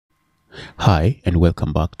Hi and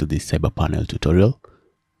welcome back to this Cyberpanel tutorial.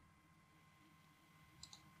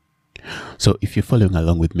 So if you're following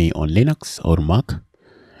along with me on Linux or Mac,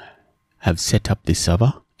 I've set up this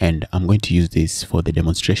server and I'm going to use this for the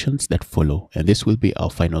demonstrations that follow, and this will be our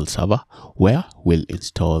final server where we'll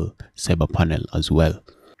install Cyberpanel as well.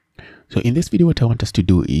 So in this video, what I want us to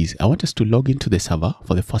do is I want us to log into the server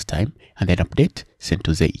for the first time and then update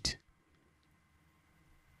CentOS 8.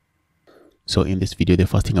 So in this video, the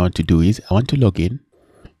first thing I want to do is I want to log in.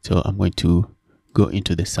 So I'm going to go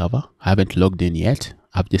into the server. I haven't logged in yet.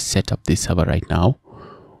 I've just set up this server right now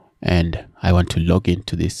and I want to log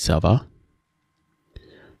into this server.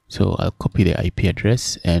 So I'll copy the IP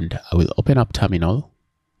address and I will open up terminal.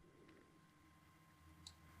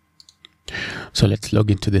 So let's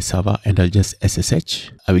log into the server and I'll just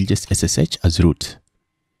SSH. I will just SSH as root.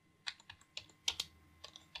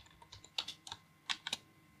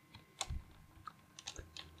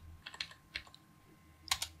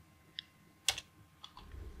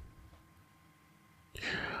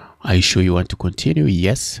 Are you sure you want to continue?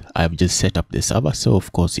 Yes, I've just set up the server, so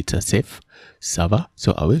of course it's a safe server.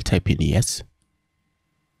 So I will type in yes.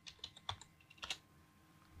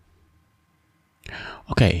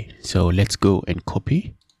 Okay, so let's go and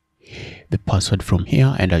copy the password from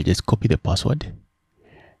here, and I'll just copy the password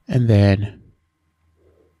and then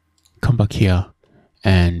come back here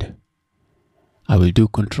and I will do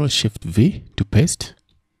Ctrl+Shift+V to paste.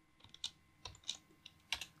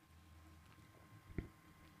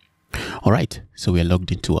 All right, so we are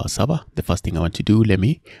logged into our server. The first thing I want to do, let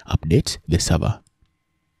me update the server.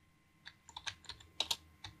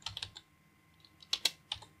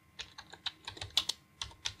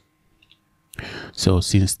 So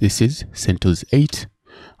since this is CentOS 8,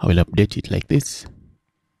 I will update it like this.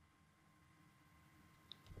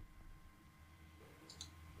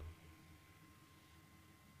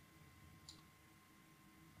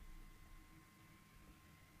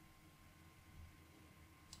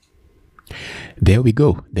 There we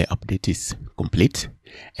go. The update is complete.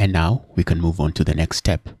 And now we can move on to the next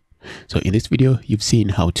step. So in this video, you've seen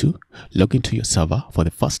how to log into your server for the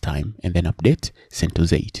first time and then update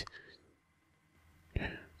CentOS 8.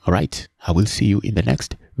 All right, I will see you in the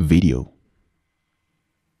next video.